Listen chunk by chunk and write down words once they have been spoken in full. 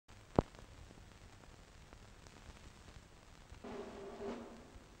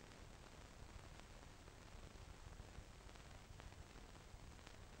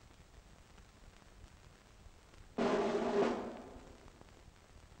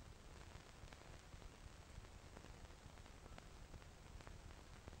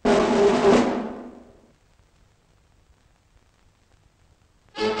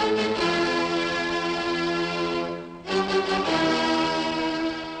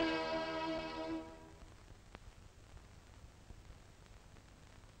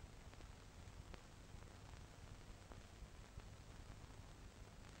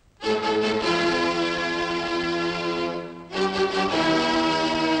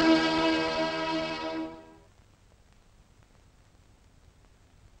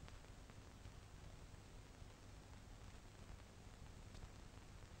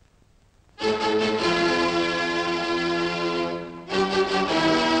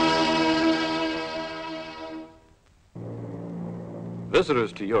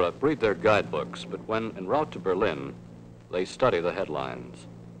Visitors to Europe read their guidebooks, but when en route to Berlin, they study the headlines.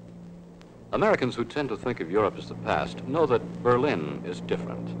 Americans who tend to think of Europe as the past know that Berlin is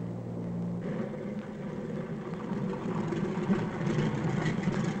different.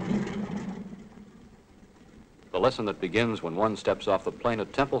 The lesson that begins when one steps off the plane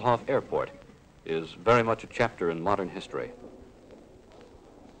at Tempelhof Airport is very much a chapter in modern history.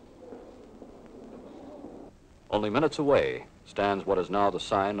 Only minutes away stands what is now the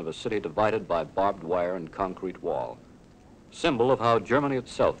sign of a city divided by barbed wire and concrete wall, symbol of how Germany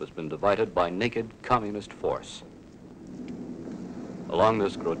itself has been divided by naked communist force. Along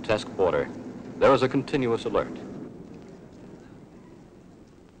this grotesque border, there is a continuous alert.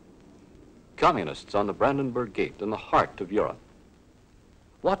 Communists on the Brandenburg Gate in the heart of Europe.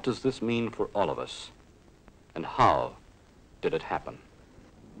 What does this mean for all of us? And how did it happen?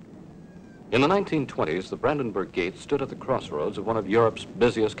 In the 1920s, the Brandenburg Gate stood at the crossroads of one of Europe's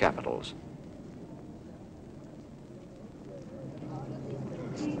busiest capitals.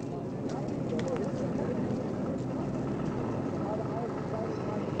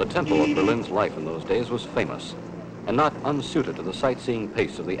 The tempo of Berlin's life in those days was famous and not unsuited to the sightseeing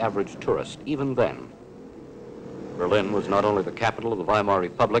pace of the average tourist, even then. Berlin was not only the capital of the Weimar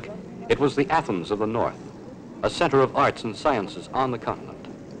Republic, it was the Athens of the North, a center of arts and sciences on the continent.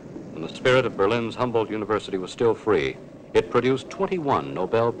 When the spirit of Berlin's Humboldt University was still free, it produced 21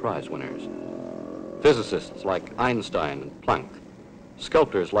 Nobel Prize winners. Physicists like Einstein and Planck,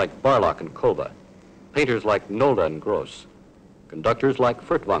 sculptors like Barlock and Kolbe, painters like Nolde and Gross, conductors like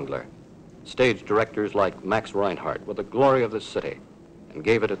Furtwängler, stage directors like Max Reinhardt were the glory of this city and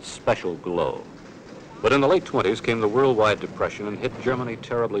gave it its special glow. But in the late 20s came the worldwide depression and hit Germany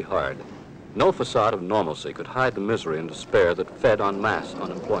terribly hard. No facade of normalcy could hide the misery and despair that fed on mass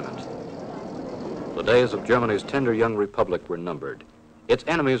unemployment. The days of Germany's tender young republic were numbered. Its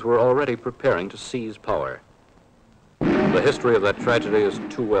enemies were already preparing to seize power. The history of that tragedy is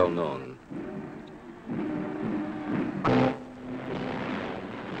too well known.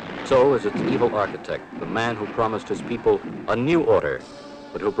 So is its evil architect, the man who promised his people a new order,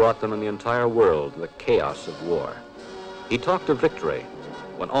 but who brought them in the entire world the chaos of war. He talked of victory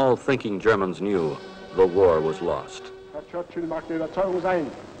when all thinking Germans knew the war was lost. Herr Churchill mag der Überzeugung sein,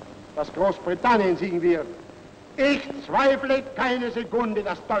 dass Großbritannien siegen wird. Ich zweifle keine Sekunde,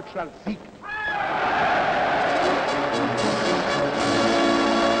 dass Deutschland siegt.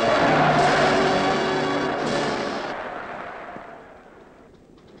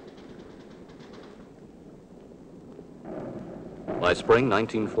 By spring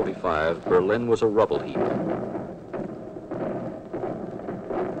 1945, Berlin was a rubble heap.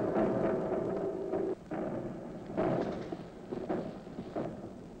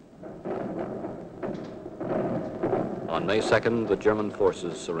 On May 2nd, the German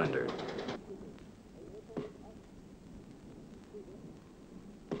forces surrendered.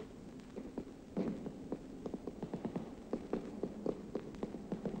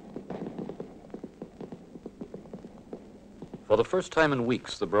 For the first time in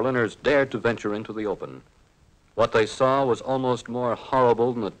weeks, the Berliners dared to venture into the open. What they saw was almost more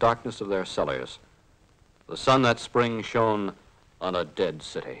horrible than the darkness of their cellars. The sun that spring shone on a dead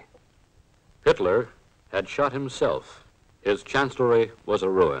city. Hitler had shot himself. His chancellery was a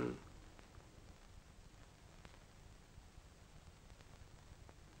ruin.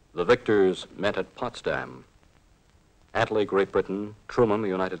 The victors met at Potsdam. Attlee, Great Britain, Truman, the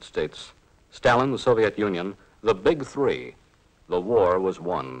United States, Stalin, the Soviet Union, the Big Three. The war was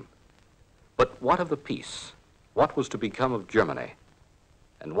won. But what of the peace? What was to become of Germany?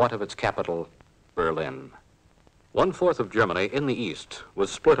 And what of its capital, Berlin? 1/4 of Germany in the east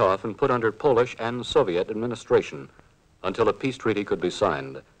was split off and put under Polish and Soviet administration until a peace treaty could be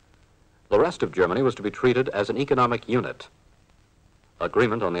signed. The rest of Germany was to be treated as an economic unit.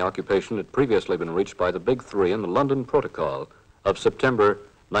 Agreement on the occupation had previously been reached by the Big Three in the London Protocol of September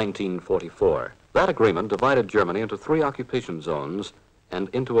 1944. That agreement divided Germany into 3 occupation zones and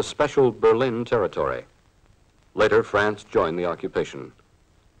into a special Berlin territory. Later, France joined the occupation.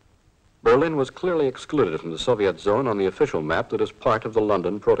 Berlin was clearly excluded from the Soviet zone on the official map that is part of the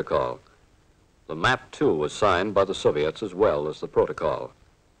London Protocol. The map, too, was signed by the Soviets as well as the protocol.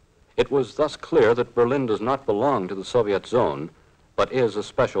 It was thus clear that Berlin does not belong to the Soviet zone, but is a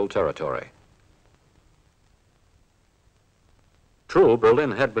special territory. True,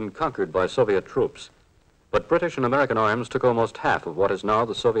 Berlin had been conquered by Soviet troops, but British and American arms took almost half of what is now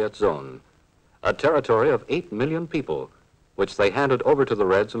the Soviet zone, a territory of 8 million people, which they handed over to the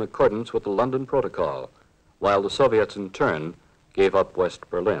Reds in accordance with the London Protocol, while the Soviets in turn gave up West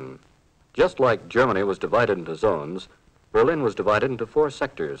Berlin. Just like Germany was divided into zones, Berlin was divided into 4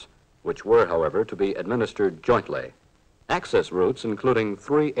 sectors, which were, however, to be administered jointly. Access routes, including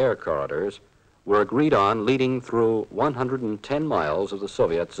 3 air corridors, were agreed on leading through 110 miles of the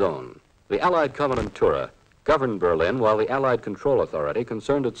Soviet zone. The Allied Kommandantura governed Berlin, while the Allied Control Authority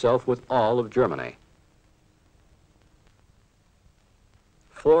concerned itself with all of Germany.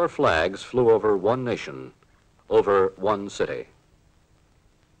 4 flags flew over one nation, over one city.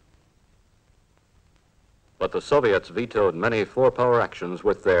 But the Soviets vetoed many four-power actions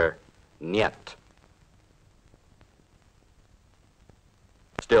with their "niet."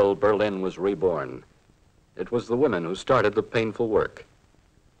 Still, Berlin was reborn. It was the women who started the painful work.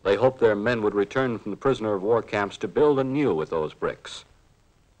 They hoped their men would return from the prisoner of war camps to build anew with those bricks.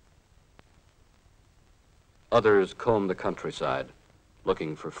 Others combed the countryside,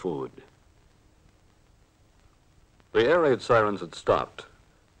 looking for food. The air raid sirens had stopped.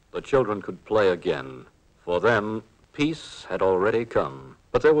 The children could play again. For them, peace had already come,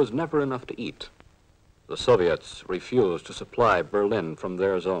 but there was never enough to eat. The Soviets refused to supply Berlin from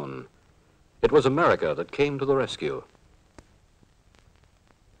their zone. It was America that came to the rescue.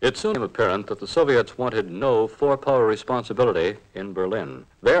 It soon became apparent that the Soviets wanted no four-power responsibility in Berlin.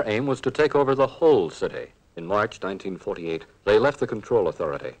 Their aim was to take over the whole city. In March 1948, they left the Control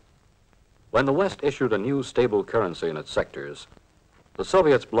Authority. When the West issued a new stable currency in its sectors, the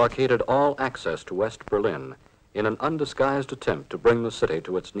Soviets blockaded all access to West Berlin in an undisguised attempt to bring the city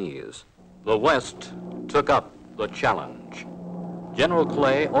to its knees. The West took up the challenge. General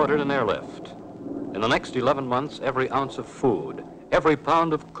Clay ordered an airlift. In the next 11 months, every ounce of food, every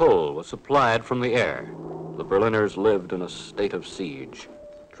pound of coal was supplied from the air. The Berliners lived in a state of siege.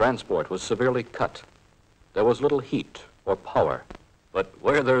 Transport was severely cut. There was little heat or power, but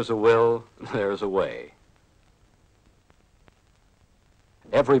where there's a will, there's a way.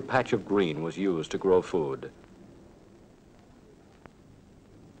 Every patch of green was used to grow food.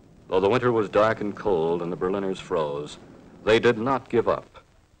 Though the winter was dark and cold and the Berliners froze, they did not give up.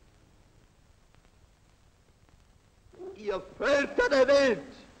 Ihr Völker der Welt,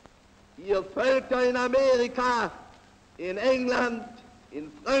 ihr Völker in Amerika, in England,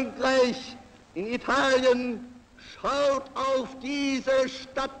 in Frankreich, in Italien, schaut auf diese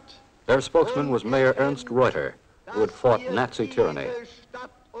Stadt. Their spokesman was Mayor Ernst Reuter, who had fought Nazi tyranny.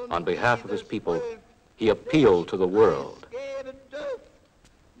 On behalf of his people, he appealed to the world.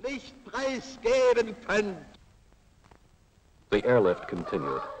 The airlift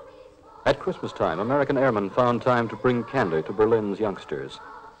continued. At Christmas time, American airmen found time to bring candy to Berlin's youngsters.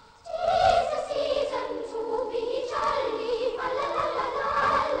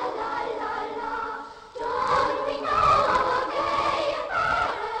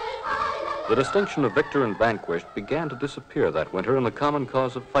 The distinction of victor and vanquished began to disappear that winter in the common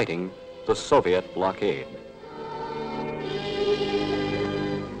cause of fighting, the Soviet blockade.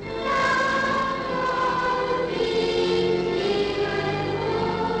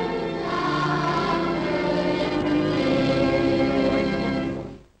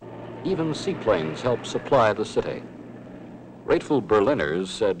 Even seaplanes helped supply the city. Grateful Berliners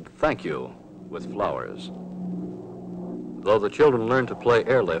said thank you with flowers. Though the children learned to play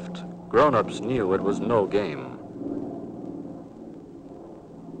airlift, grown-ups knew it was no game.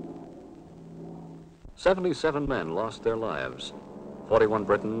 77 men lost their lives, 41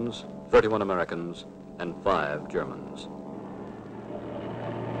 Britons, 31 Americans, and 5 Germans.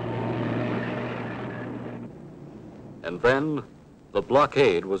 And then, the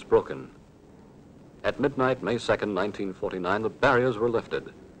blockade was broken. At midnight, May 2nd, 1949, the barriers were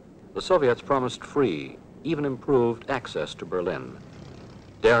lifted. The Soviets promised free, even improved access to Berlin.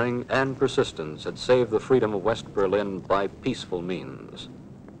 Daring and persistence had saved the freedom of West Berlin by peaceful means.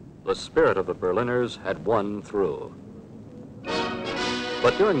 The spirit of the Berliners had won through.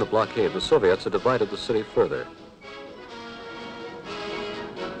 But during the blockade, the Soviets had divided the city further.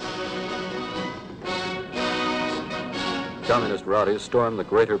 Communist rowdies stormed the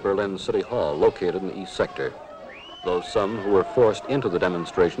Greater Berlin City Hall, located in the East Sector. Though some who were forced into the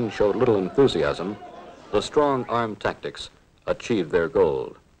demonstration showed little enthusiasm, the strong armed tactics achieved their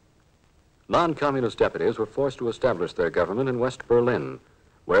goal. Non-communist deputies were forced to establish their government in West Berlin,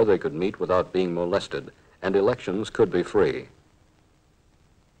 where they could meet without being molested, and elections could be free.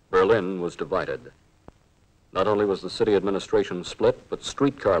 Berlin was divided. Not only was the city administration split, but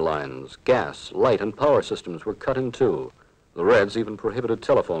streetcar lines, gas, light, and power systems were cut in two. The Reds even prohibited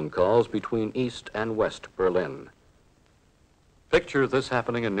telephone calls between East and West Berlin. Picture this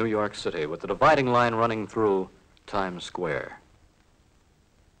happening in New York City, with the dividing line running through Times Square.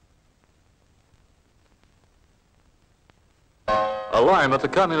 Alarm at the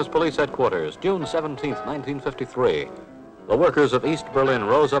Communist Police Headquarters, June 17th, 1953. The workers of East Berlin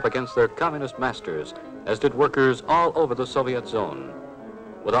rose up against their communist masters, as did workers all over the Soviet zone.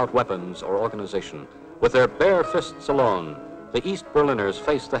 Without weapons or organization, with their bare fists alone, the East Berliners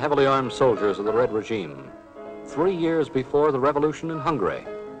faced the heavily armed soldiers of the Red regime. 3 years before the revolution in Hungary,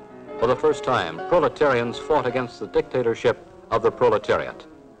 for the first time, proletarians fought against the dictatorship of the proletariat.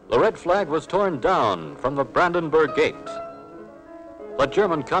 The red flag was torn down from the Brandenburg Gate. But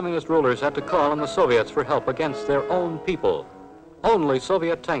German communist rulers had to call on the Soviets for help against their own people. Only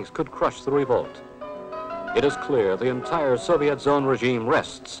Soviet tanks could crush the revolt. It is clear the entire Soviet zone regime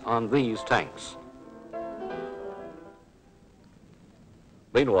rests on these tanks.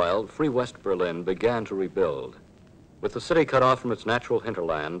 Meanwhile, Free West Berlin began to rebuild. With the city cut off from its natural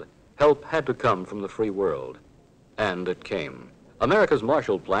hinterland, help had to come from the free world. And it came. America's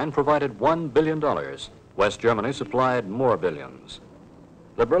Marshall Plan provided $1 billion. West Germany supplied more billions.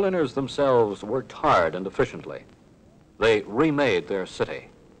 The Berliners themselves worked hard and efficiently. They remade their city.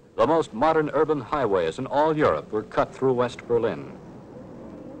 The most modern urban highways in all Europe were cut through West Berlin.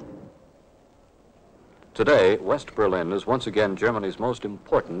 Today, West Berlin is once again Germany's most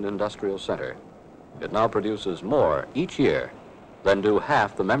important industrial center. It now produces more each year than do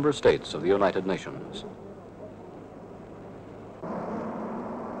half the member states of the United Nations.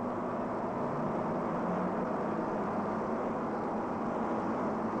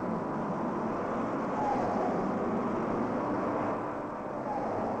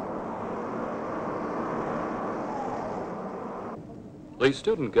 The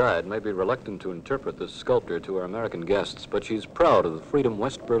student guide may be reluctant to interpret this sculpture to our American guests, but she's proud of the freedom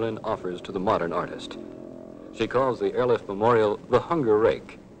West Berlin offers to the modern artist. She calls the Airlift Memorial the Hunger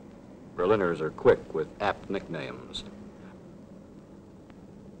Rake. Berliners are quick with apt nicknames.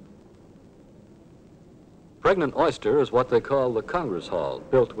 Pregnant Oyster is what they call the Congress Hall,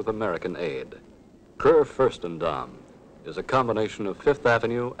 built with American aid. Kurfürstendamm is a combination of Fifth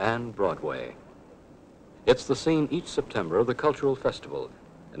Avenue and Broadway. It's the scene each September of the Cultural Festival,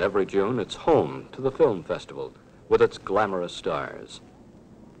 and every June it's home to the Film Festival with its glamorous stars.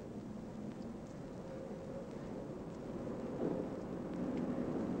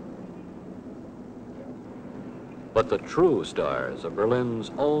 But the true stars of Berlin's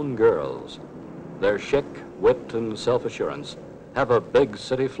own girls, their chic, wit, and self-assurance, have a big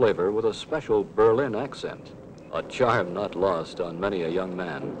city flavor with a special Berlin accent, a charm not lost on many a young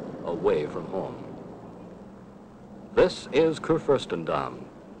man away from home. This is Kurfürstendamm,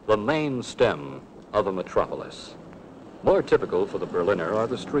 the main stem of a metropolis. More typical for the Berliner are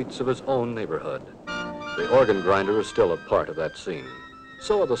the streets of his own neighborhood. The organ grinder is still a part of that scene.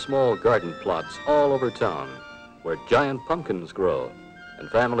 So are the small garden plots all over town, where giant pumpkins grow and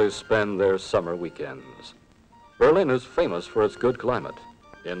families spend their summer weekends. Berlin is famous for its good climate.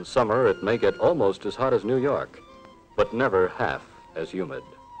 In summer, it may get almost as hot as New York, but never half as humid.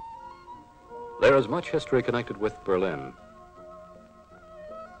 There is much history connected with Berlin,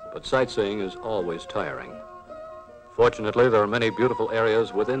 but sightseeing is always tiring. Fortunately, there are many beautiful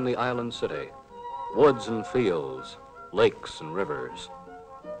areas within the island city, woods and fields, lakes and rivers.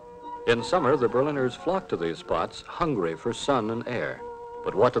 In summer, the Berliners flock to these spots, hungry for sun and air.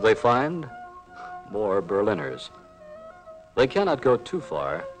 But what do they find? More Berliners. They cannot go too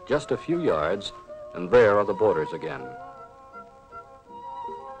far, just a few yards, and there are the borders again.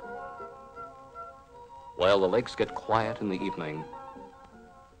 While the lakes get quiet in the evening,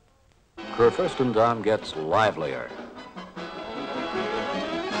 Kurfürstendamm gets livelier.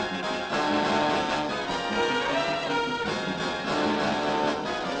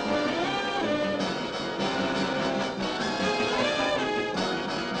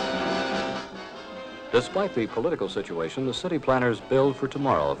 Despite the political situation, the city planners build for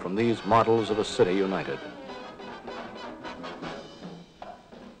tomorrow from these models of a city united.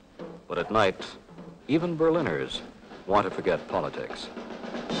 But at night, even Berliners want to forget politics.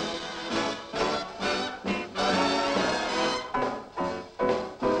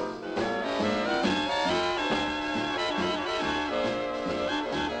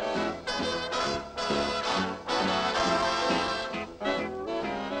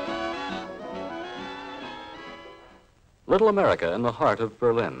 Little America in the heart of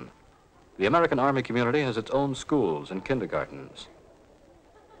Berlin. The American Army community has its own schools and kindergartens.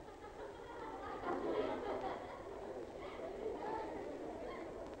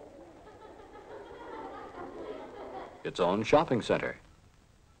 Its own shopping center.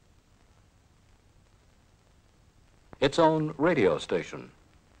 Its own radio station.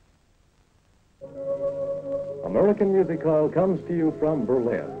 American Music Hall comes to you from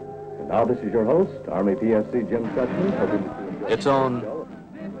Berlin. And now this is your host, Army PFC Jim Sutton, hoping to enjoy its own,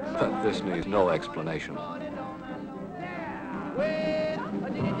 this needs no explanation.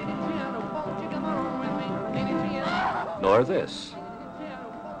 Nor this.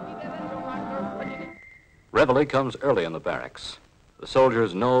 Reveille comes early in the barracks. The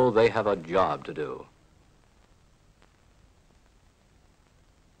soldiers know they have a job to do.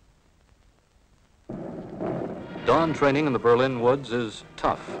 Dawn training in the Berlin woods is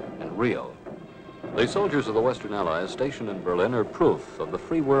tough and real. The soldiers of the Western Allies stationed in Berlin are proof of the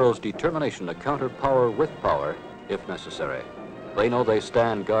free world's determination to counter power with power if necessary. They know they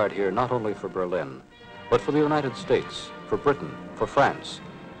stand guard here not only for Berlin, but for the United States, for Britain, for France,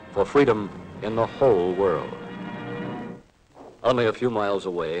 for freedom in the whole world. Only a few miles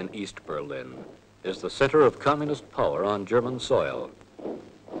away in East Berlin is the center of communist power on German soil.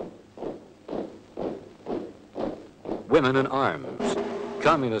 Women in arms,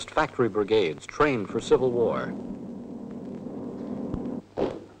 communist factory brigades trained for civil war.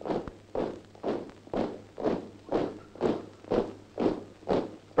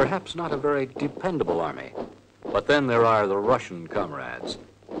 Perhaps not a very dependable army, but then there are the Russian comrades.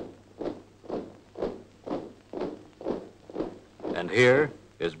 And here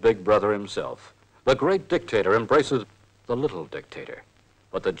is Big Brother himself. The great dictator embraces the little dictator.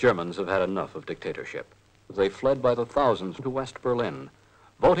 But the Germans have had enough of dictatorship. They fled by the thousands to West Berlin,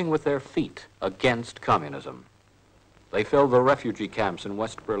 voting with their feet against communism. They filled the refugee camps in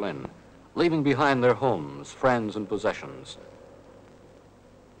West Berlin, leaving behind their homes, friends, and possessions.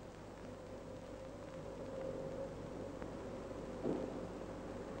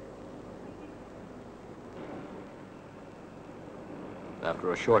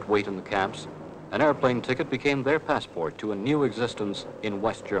 After a short wait in the camps, an airplane ticket became their passport to a new existence in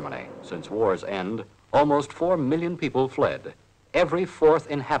West Germany. Since war's end, almost 4 million people fled, every fourth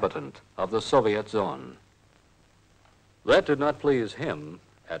inhabitant of the Soviet zone. That did not please him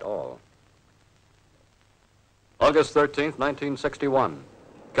at all. August 13th, 1961.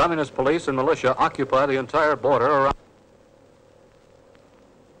 Communist police and militia occupy the entire border around.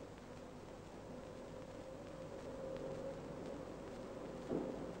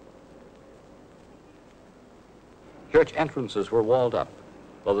 Church entrances were walled up.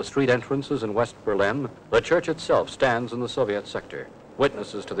 While the street entrances in West Berlin, the church itself stands in the Soviet sector.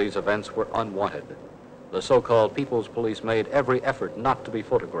 Witnesses to these events were unwanted. The so-called People's Police made every effort not to be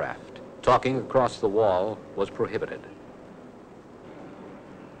photographed. Talking across the wall was prohibited.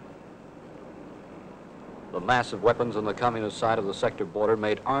 The massive weapons on the communist side of the sector border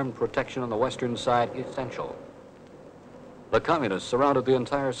made armed protection on the western side essential. The communists surrounded the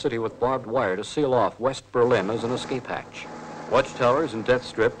entire city with barbed wire to seal off West Berlin as an escape hatch. Watchtowers and death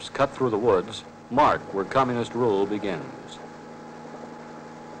strips cut through the woods mark where communist rule begins.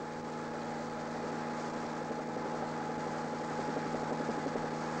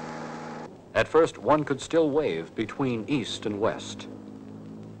 At first, one could still wave between East and West.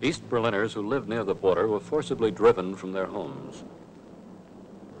 East Berliners who lived near the border were forcibly driven from their homes.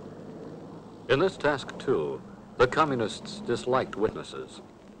 In this task, too, the communists disliked witnesses,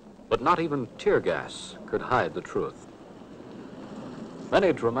 but not even tear gas could hide the truth.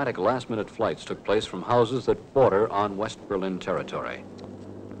 Many dramatic last-minute flights took place from houses that border on West Berlin territory.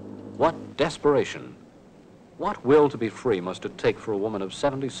 What desperation, what will to be free must it take for a woman of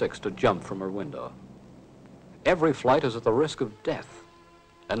 76 to jump from her window? Every flight is at the risk of death,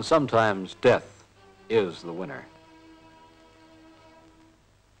 and sometimes death is the winner.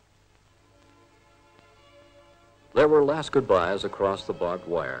 There were last goodbyes across the barbed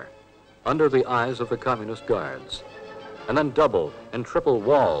wire, under the eyes of the communist guards, and then double and triple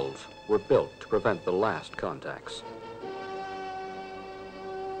walls were built to prevent the last contacts.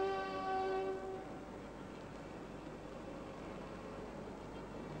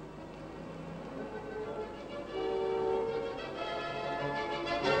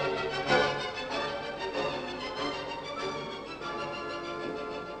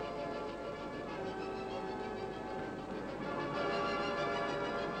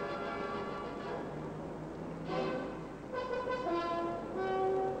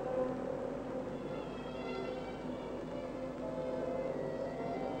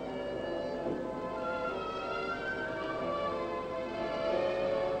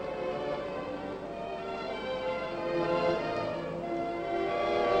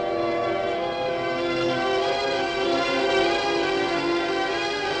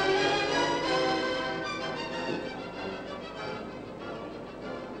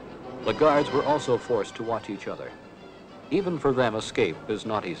 The guards were also forced to watch each other. Even for them, escape is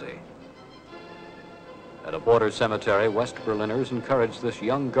not easy. At a border cemetery, West Berliners encouraged this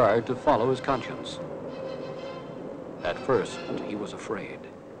young guard to follow his conscience. At first, he was afraid.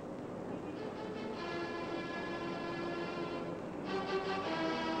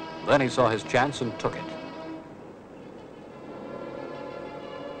 Then he saw his chance and took it.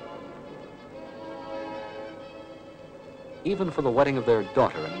 Even for the wedding of their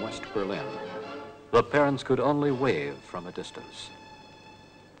daughter in West Berlin, the parents could only wave from a distance.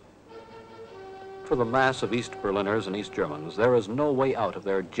 For the mass of East Berliners and East Germans, there is no way out of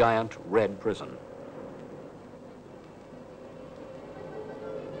their giant red prison.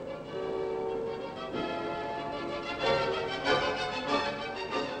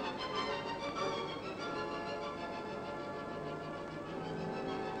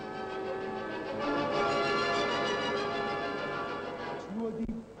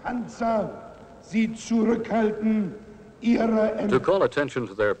 To call attention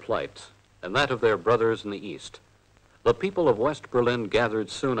to their plight and that of their brothers in the East, the people of West Berlin gathered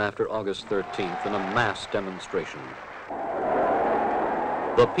soon after August 13th in a mass demonstration.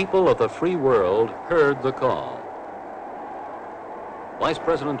 The people of the free world heard the call. Vice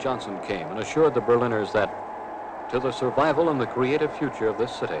President Johnson came and assured the Berliners that, to the survival and the creative future of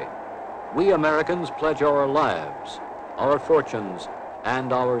this city, we Americans pledge our lives, our fortunes,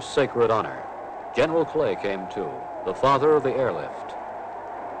 and our sacred honor. General Clay came too, the father of the airlift.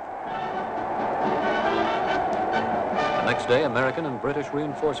 The next day, American and British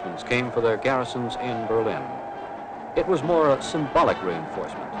reinforcements came for their garrisons in Berlin. It was more a symbolic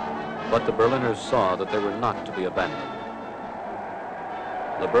reinforcement, but the Berliners saw that they were not to be abandoned.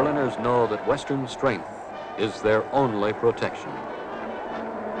 The Berliners know that Western strength is their only protection.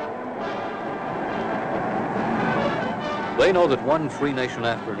 They know that one free nation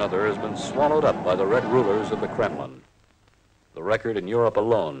after another has been swallowed up by the red rulers of the Kremlin. The record in Europe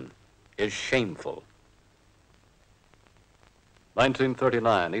alone is shameful.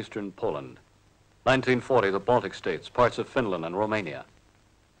 1939, Eastern Poland. 1940, the Baltic states, parts of Finland and Romania.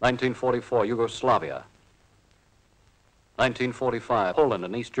 1944, Yugoslavia. 1945, Poland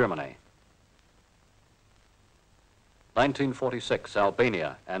and East Germany. 1946,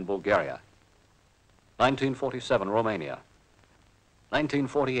 Albania and Bulgaria. 1947, Romania.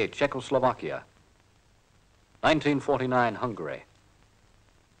 1948, Czechoslovakia. 1949, Hungary.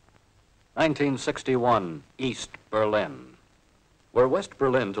 1961, East Berlin. Were West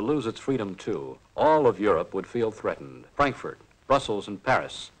Berlin to lose its freedom too, all of Europe would feel threatened. Frankfurt, Brussels, and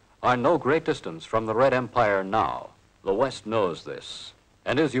Paris are no great distance from the Red Empire now. The West knows this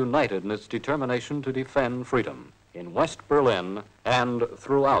and is united in its determination to defend freedom in West Berlin and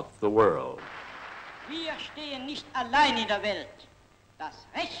throughout the world. Wir stehen nicht allein in der Welt. Das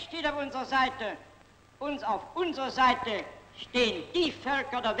Recht steht auf unserer Seite. Und auf unserer Seite stehen die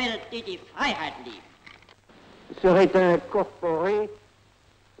Völker der Welt, die die Freiheit lieben. Serait incorporé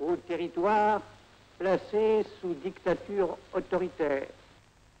au territoire placé sous dictature autoritaire.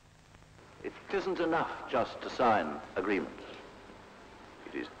 It isn't enough just to sign agreements.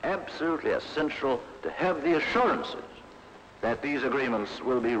 It is absolutely essential to have the assurances that these agreements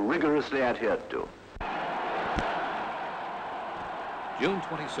will be rigorously adhered to. June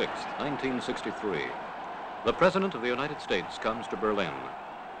 26, 1963. The President of the United States comes to Berlin.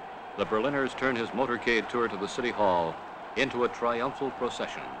 The Berliners turn his motorcade tour to the City Hall into a triumphal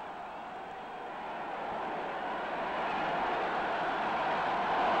procession.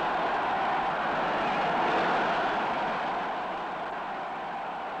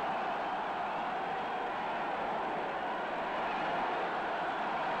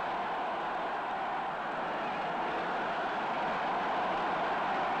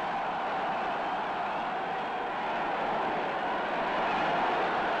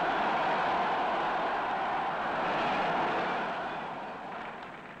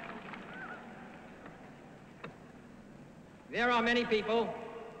 There are many people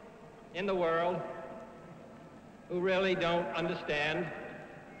in the world who really don't understand,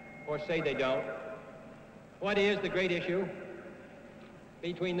 or say they don't, what is the great issue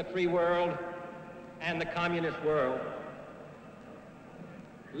between the free world and the communist world.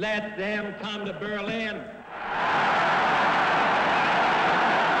 Let them come to Berlin.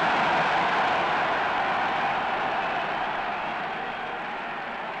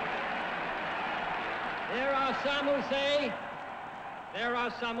 There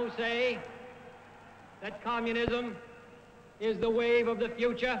are some who say that communism is the wave of the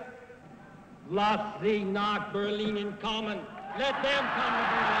future. Lass sie nach Berlin kommen. Let them come to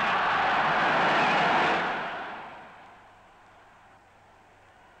Berlin.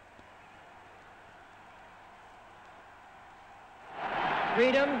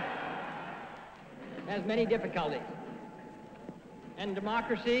 Freedom has many difficulties, and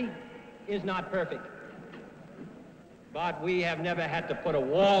democracy is not perfect. But we have never had to put a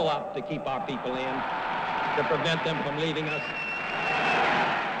wall up to keep our people in, to prevent them from leaving us.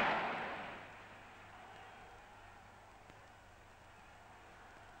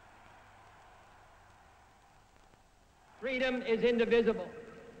 freedom is indivisible.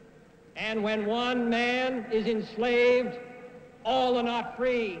 And when one man is enslaved, all are not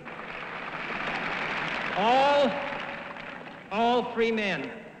free. All free men,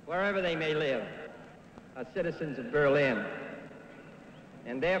 wherever they may live, are citizens of Berlin.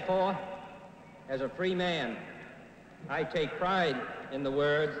 And therefore, as a free man, I take pride in the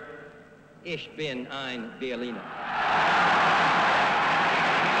words, Ich bin ein Berliner.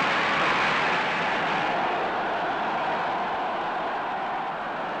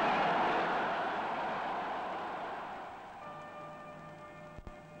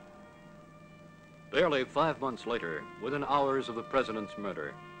 Barely 5 months later, within hours of the president's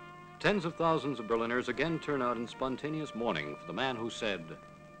murder, tens of thousands of Berliners again turn out in spontaneous mourning for the man who said,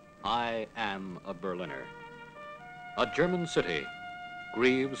 I am a Berliner. A German city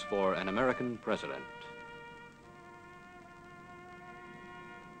grieves for an American president.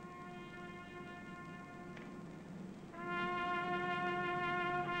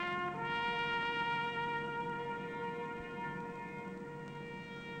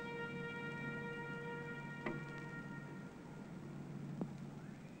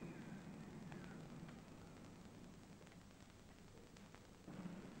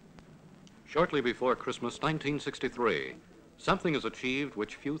 Shortly before Christmas 1963, something is achieved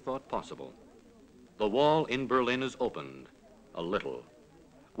which few thought possible. The wall in Berlin is opened, a little.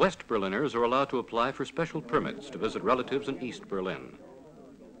 West Berliners are allowed to apply for special permits to visit relatives in East Berlin.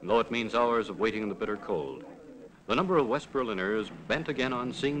 Though it means hours of waiting in the bitter cold, the number of West Berliners bent again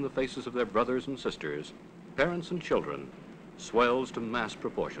on seeing the faces of their brothers and sisters, parents and children, swells to mass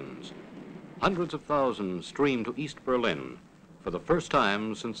proportions. Hundreds of thousands stream to East Berlin for the first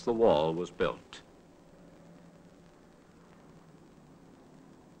time since the wall was built.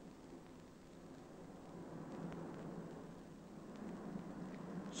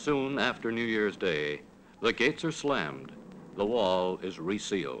 Soon after New Year's Day, the gates are slammed, the wall is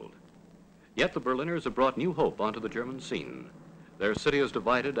resealed. Yet the Berliners have brought new hope onto the German scene. Their city is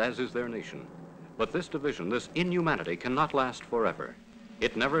divided, as is their nation. But this division, this inhumanity, cannot last forever.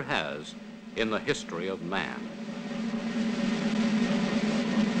 It never has in the history of man.